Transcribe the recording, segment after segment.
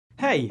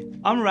Hey,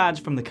 I'm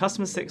Raj from the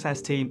Customer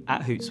Success team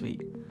at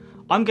Hootsuite.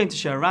 I'm going to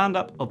share a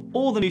roundup of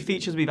all the new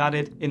features we've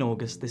added in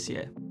August this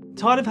year.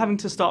 Tired of having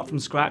to start from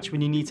scratch when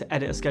you need to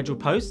edit a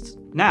scheduled post?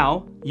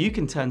 Now, you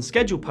can turn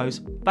scheduled posts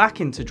back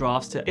into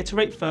drafts to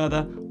iterate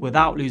further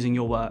without losing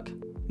your work.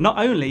 Not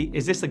only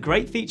is this a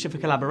great feature for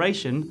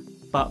collaboration,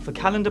 but for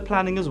calendar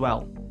planning as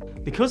well.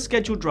 Because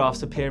scheduled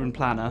drafts appear in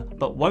Planner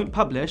but won't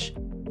publish,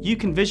 you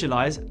can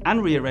visualize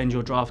and rearrange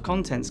your draft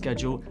content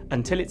schedule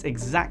until it's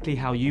exactly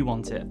how you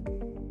want it.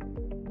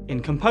 In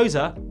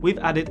Composer, we've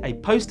added a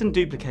post and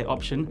duplicate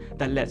option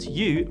that lets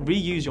you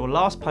reuse your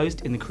last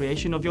post in the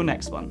creation of your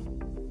next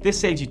one. This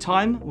saves you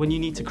time when you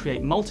need to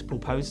create multiple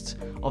posts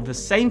of the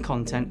same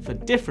content for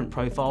different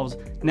profiles,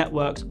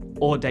 networks,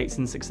 or dates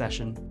in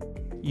succession.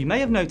 You may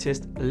have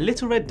noticed a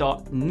little red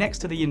dot next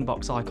to the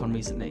inbox icon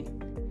recently.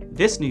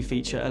 This new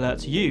feature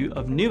alerts you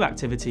of new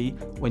activity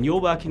when you're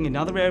working in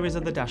other areas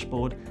of the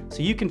dashboard,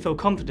 so you can feel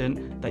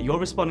confident that you're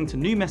responding to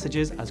new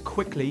messages as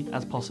quickly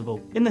as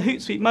possible. In the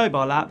Hootsuite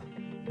mobile app,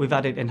 we've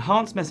added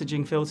enhanced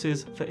messaging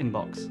filters for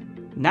inbox.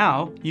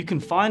 Now, you can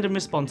find and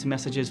respond to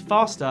messages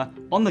faster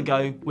on the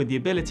go with the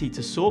ability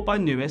to sort by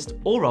newest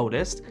or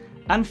oldest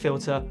and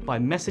filter by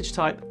message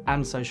type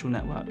and social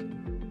network.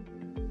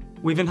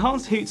 We've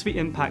enhanced Hootsuite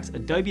Impact's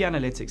Adobe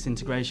Analytics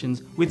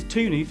integrations with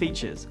two new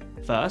features.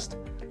 First,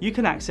 you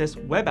can access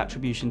web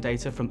attribution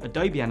data from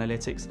Adobe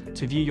Analytics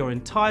to view your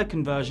entire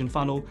conversion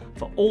funnel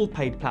for all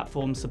paid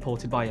platforms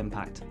supported by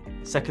Impact.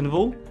 Second of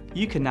all,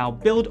 you can now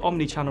build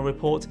omni-channel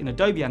reports in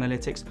Adobe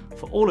Analytics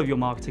for all of your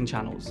marketing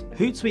channels.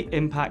 Hootsuite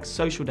Impact's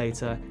social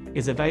data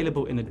is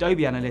available in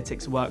Adobe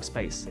Analytics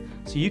Workspace,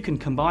 so you can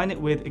combine it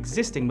with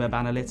existing web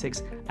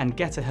analytics and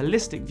get a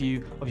holistic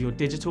view of your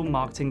digital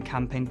marketing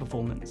campaign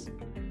performance.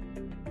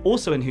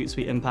 Also in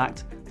Hootsuite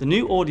Impact, the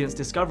new audience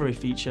discovery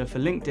feature for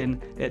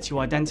LinkedIn lets you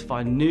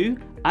identify new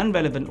and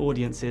relevant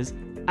audiences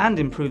and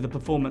improve the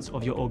performance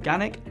of your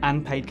organic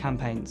and paid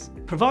campaigns.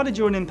 Provided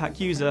you're an Impact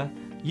user,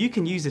 you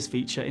can use this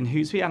feature in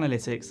Hootsuite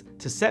Analytics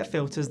to set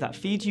filters that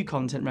feed you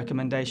content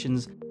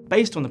recommendations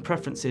based on the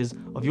preferences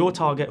of your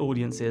target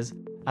audiences,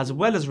 as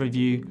well as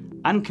review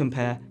and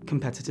compare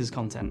competitors'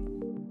 content.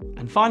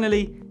 And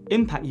finally,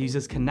 Impact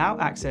users can now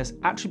access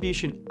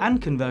attribution and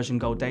conversion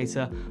goal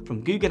data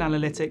from Google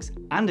Analytics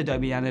and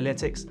Adobe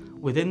Analytics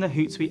within the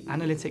Hootsuite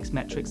Analytics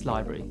Metrics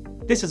library.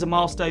 This is a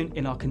milestone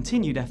in our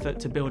continued effort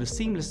to build a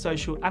seamless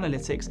social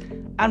analytics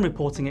and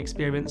reporting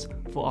experience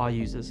for our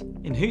users.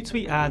 In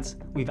Hootsuite Ads,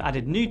 we've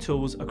added new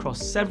tools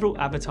across several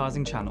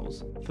advertising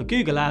channels. For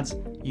Google Ads,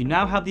 you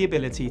now have the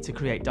ability to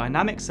create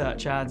dynamic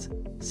search ads,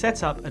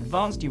 set up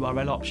advanced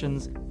URL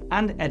options,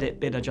 and edit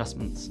bid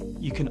adjustments.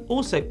 You can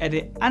also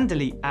edit and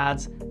delete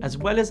ads, as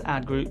well as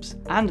ad groups,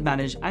 and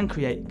manage and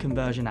create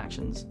conversion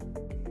actions.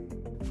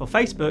 For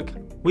Facebook,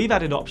 we've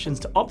added options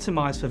to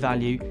optimize for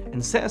value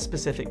and set a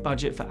specific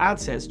budget for ad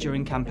sets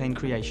during campaign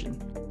creation.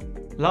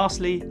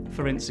 Lastly,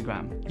 for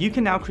Instagram, you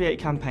can now create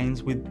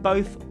campaigns with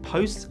both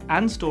posts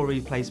and story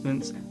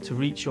placements to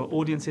reach your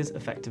audiences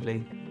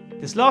effectively.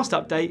 This last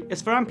update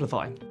is for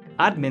Amplify.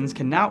 Admins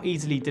can now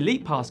easily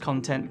delete past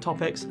content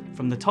topics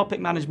from the topic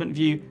management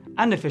view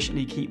and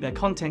efficiently keep their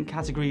content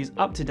categories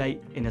up to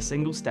date in a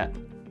single step.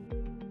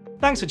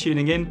 Thanks for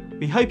tuning in.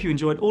 We hope you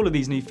enjoyed all of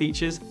these new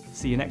features.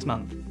 See you next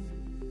month.